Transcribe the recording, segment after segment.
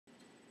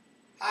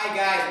Hi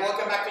guys,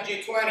 welcome back to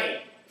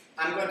G20.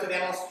 I'm going to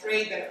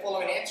demonstrate the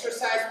following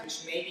exercise,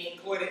 which may be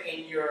included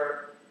in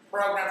your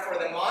program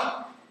for the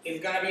month.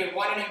 It's going to be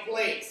running in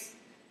place.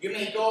 You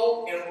may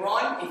go and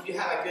run if you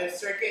have a good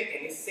circuit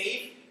and it's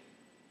safe.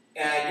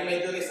 You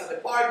may do this at the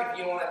park if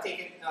you want to take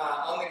it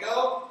on the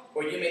go,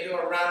 or you may do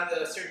it around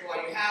the circle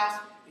at your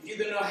house. If you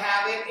do not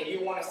have it and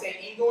you want to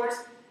stay indoors,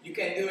 you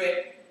can do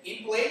it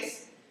in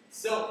place.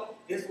 So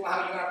this is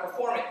how you're going to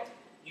perform it.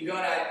 You're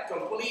going to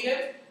complete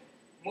it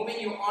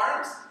moving your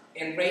arms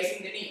and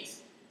raising the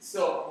knees.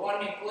 So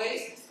running in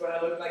place, it's going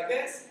to look like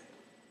this.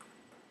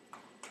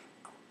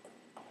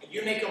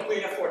 You may complete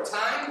it for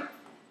time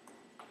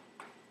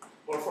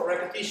or for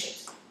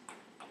repetitions.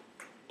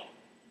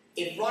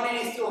 If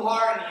running is too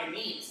hard on your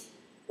knees,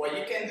 what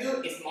you can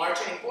do is march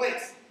it in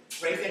place.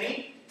 Raise the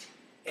knee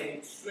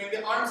and swing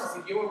the arms as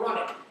if you were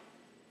running.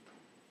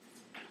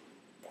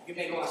 You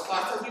may go as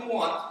fast as you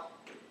want,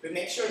 but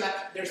make sure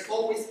that there's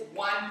always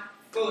one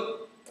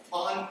foot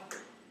on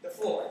the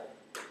floor.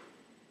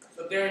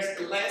 So there is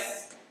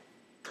less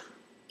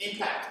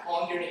impact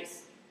on your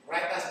knees.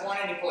 Right? That's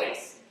running in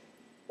place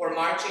or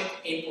marching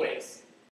in place.